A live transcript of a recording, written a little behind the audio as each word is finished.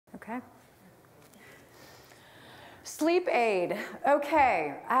Okay. Sleep aid.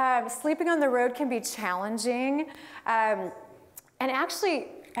 Okay. Sleeping on the road can be challenging. And actually,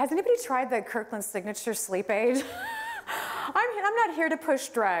 has anybody tried the Kirkland Signature sleep aid? I'm not here to push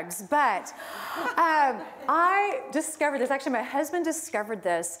drugs, but I discovered this. Actually, my husband discovered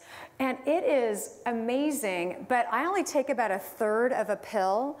this, and it is amazing, but I only take about 1/3 of a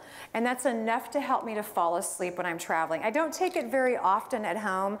pill, and that's enough to help me to fall asleep when I'm traveling. I don't take it very often at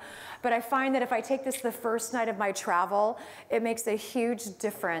home, but I find that if I take this the first night of my travel, it makes a huge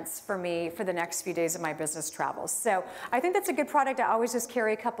difference for me for the next few days of my business travels. So I think that's a good product. I always just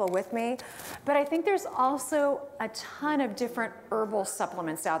carry a couple with me, but I think there's also a ton of different herbal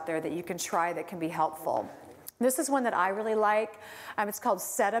supplements out there that you can try that can be helpful. This is one that I really like. It's called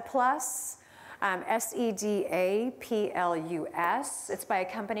Sedaplus, Sedaplus. It's by a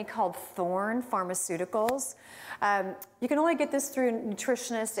company called Thorne Pharmaceuticals. You can only get this through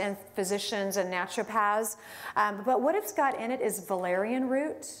nutritionists and physicians and naturopaths, but what it's got in it is valerian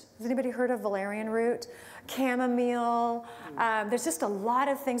root. Has anybody heard of valerian root? Chamomile. There's just a lot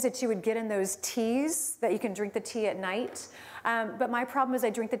of things that you would get in those teas that you can drink the tea at night. But my problem is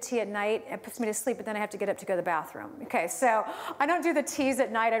I drink the tea at night, it puts me to sleep, but then I have to get up to go to the bathroom. Okay, so I don't do the teas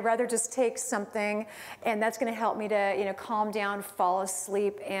at night. I'd rather just take something, and that's going to help me to, calm down, fall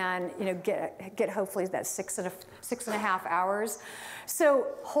asleep, and, get hopefully that 6.5 hours. So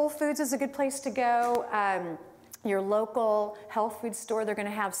Whole Foods is a good place to go. Your local health food store, they're going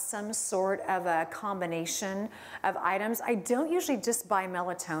to have some sort of a combination of items. I don't usually just buy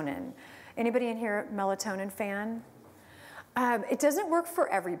melatonin. Anybody in here melatonin fan? It doesn't work for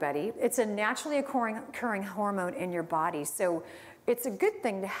everybody. It's a naturally occurring hormone in your body, so it's a good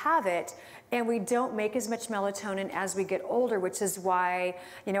thing to have it, and we don't make as much melatonin as we get older, which is why,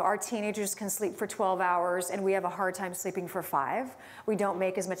 our teenagers can sleep for 12 hours and we have a hard time sleeping for 5. We don't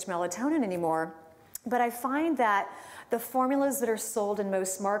make as much melatonin anymore. But I find that the formulas that are sold in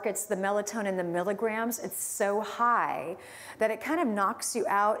most markets, the melatonin, the milligrams, it's so high that it kind of knocks you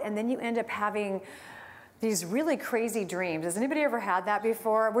out, and then you end up having these really crazy dreams. Has anybody ever had that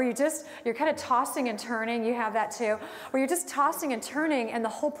before? Where you're kind of tossing and turning, you have that too, where you're just tossing and turning, and the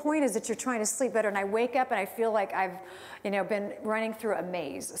whole point is that you're trying to sleep better, and I wake up and I feel like I've been running through a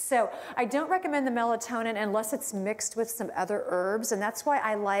maze. So I don't recommend the melatonin unless it's mixed with some other herbs, and that's why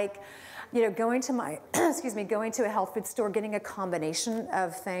I like going to going to a health food store, getting a combination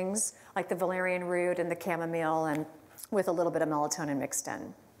of things like the valerian root and the chamomile, and with a little bit of melatonin mixed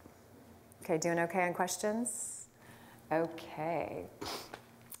in. Okay, doing okay on questions? Okay.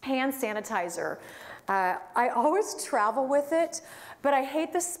 Hand sanitizer. I always travel with it, but I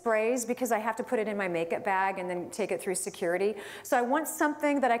hate the sprays because I have to put it in my makeup bag and then take it through security. So I want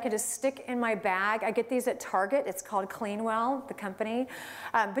something that I can just stick in my bag. I get these at Target. It's called Cleanwell, the company.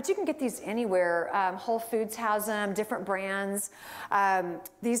 But you can get these anywhere. Whole Foods has them, different brands.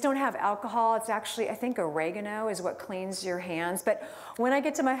 These don't have alcohol. It's actually, I think oregano is what cleans your hands. But when I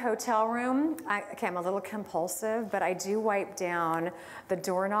get to my hotel room, I'm a little compulsive, but I do wipe down the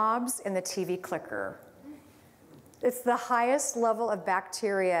doorknobs and the TV clicker. It's the highest level of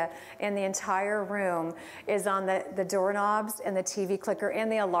bacteria in the entire room is on the doorknobs and the TV clicker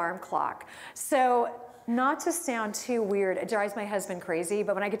and the alarm clock. So not to sound too weird, it drives my husband crazy,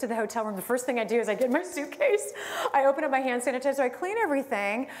 but when I get to the hotel room, the first thing I do is I get my suitcase, I open up my hand sanitizer, I clean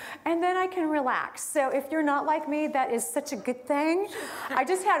everything, and then I can relax. So if you're not like me, that is such a good thing. I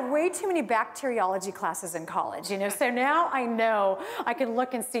just had way too many bacteriology classes in college, so now I know I can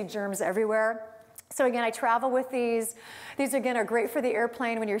look and see germs everywhere. So again, I travel with these. These again are great for the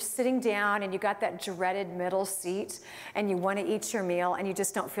airplane when you're sitting down and you got that dreaded middle seat and you want to eat your meal and you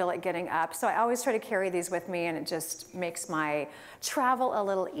just don't feel like getting up. So I always try to carry these with me, and it just makes my travel a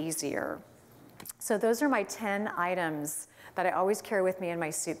little easier. So those are my 10 items that I always carry with me in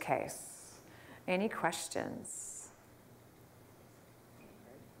my suitcase. Any questions?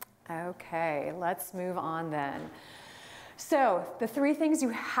 Okay, let's move on then. So the 3 things you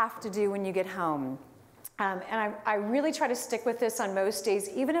have to do when you get home. And I really try to stick with this on most days,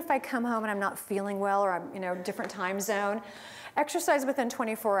 even if I come home and I'm not feeling well or I'm different time zone. Exercise within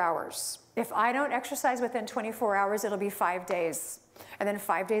 24 hours. If I don't exercise within 24 hours, it'll be 5 days. And then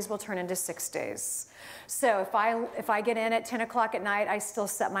 5 days will turn into 6 days. So if I get in at 10 o'clock at night, I still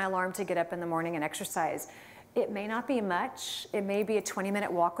set my alarm to get up in the morning and exercise. It may not be much. It may be a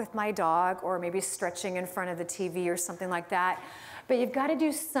 20-minute walk with my dog, or maybe stretching in front of the TV or something like that. But you've got to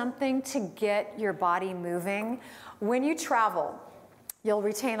do something to get your body moving. When you travel, You'll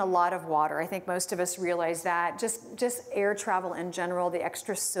retain a lot of water. I think most of us realize that. Just air travel in general, the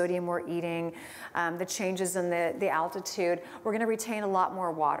extra sodium we're eating, the changes in the altitude, we're gonna retain a lot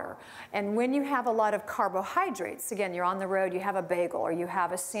more water. And when you have a lot of carbohydrates, again, you're on the road, you have a bagel or you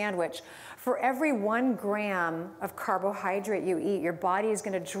have a sandwich, for every 1 gram of carbohydrate you eat, your body is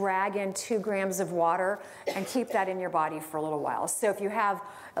gonna drag in 2 grams of water and keep that in your body for a little while. So if you have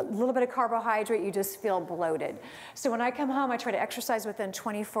a little bit of carbohydrate, you just feel bloated. So when I come home, I try to exercise within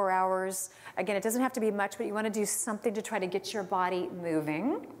 24 hours. Again, it doesn't have to be much, but you want to do something to try to get your body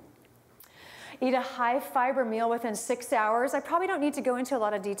moving. Eat a high fiber meal within 6 hours. I probably don't need to go into a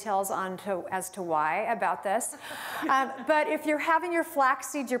lot of details as to why about this. But if you're having your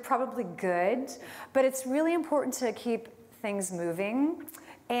flaxseed, you're probably good. But it's really important to keep things moving.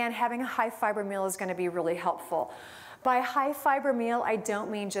 And having a high fiber meal is going to be really helpful. By high fiber meal, I don't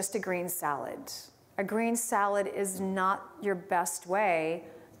mean just a green salad. A green salad is not your best way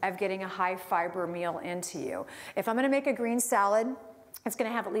of getting a high fiber meal into you. If I'm gonna make a green salad, it's gonna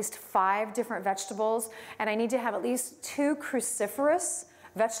have at least 5 different vegetables, and I need to have at least 2 cruciferous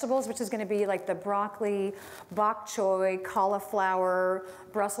vegetables, which is going to be like the broccoli, bok choy, cauliflower,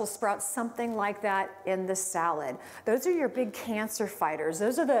 Brussels sprouts, something like that in the salad. Those are your big cancer fighters.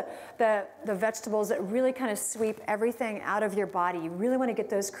 Those are the vegetables that really kind of sweep everything out of your body. You really want to get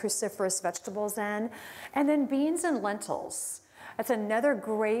those cruciferous vegetables in. And then beans and lentils. That's another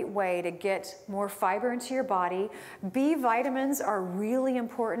great way to get more fiber into your body. B vitamins are really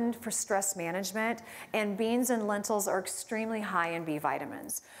important for stress management, and beans and lentils are extremely high in B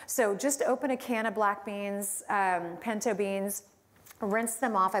vitamins. So just open a can of black beans, pinto beans, rinse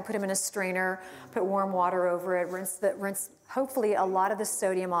them off. I put them in a strainer, put warm water over it, rinse hopefully a lot of the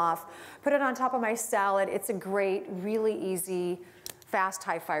sodium off, put it on top of my salad. It's a great, really easy, fast,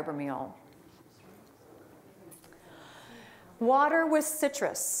 high fiber meal. Water with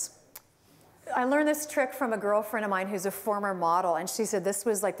citrus. I learned this trick from a girlfriend of mine who's a former model, and she said this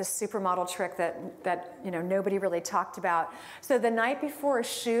was like the supermodel trick that nobody really talked about. So the night before a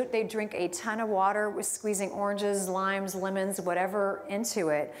shoot, they drink a ton of water with squeezing oranges, limes, lemons, whatever into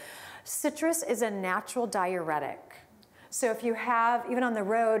it. Citrus is a natural diuretic. So if you have, even on the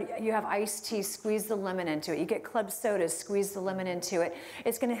road, you have iced tea, squeeze the lemon into it. You get club sodas, squeeze the lemon into it.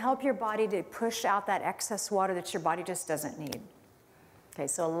 It's going to help your body to push out that excess water that your body just doesn't need. Okay,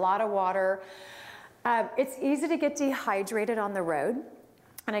 so a lot of water. It's easy to get dehydrated on the road.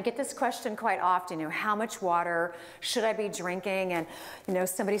 And I get this question quite often, how much water should I be drinking? And,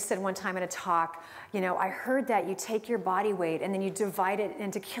 somebody said one time in a talk, I heard that you take your body weight and then you divide it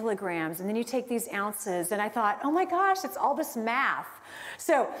into kilograms and then you take these ounces. And I thought, oh my gosh, it's all this math.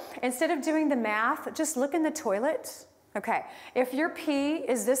 So instead of doing the math, just look in the toilet. Okay, if your pee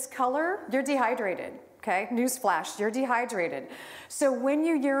is this color, you're dehydrated. Okay, newsflash, you're dehydrated. So when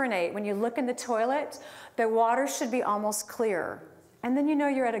you urinate, when you look in the toilet, the water should be almost clear. And then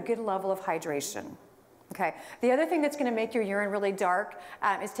you're at a good level of hydration. Okay. The other thing that's going to make your urine really dark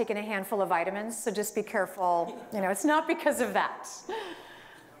is taking a handful of vitamins. So just be careful. It's not because of that.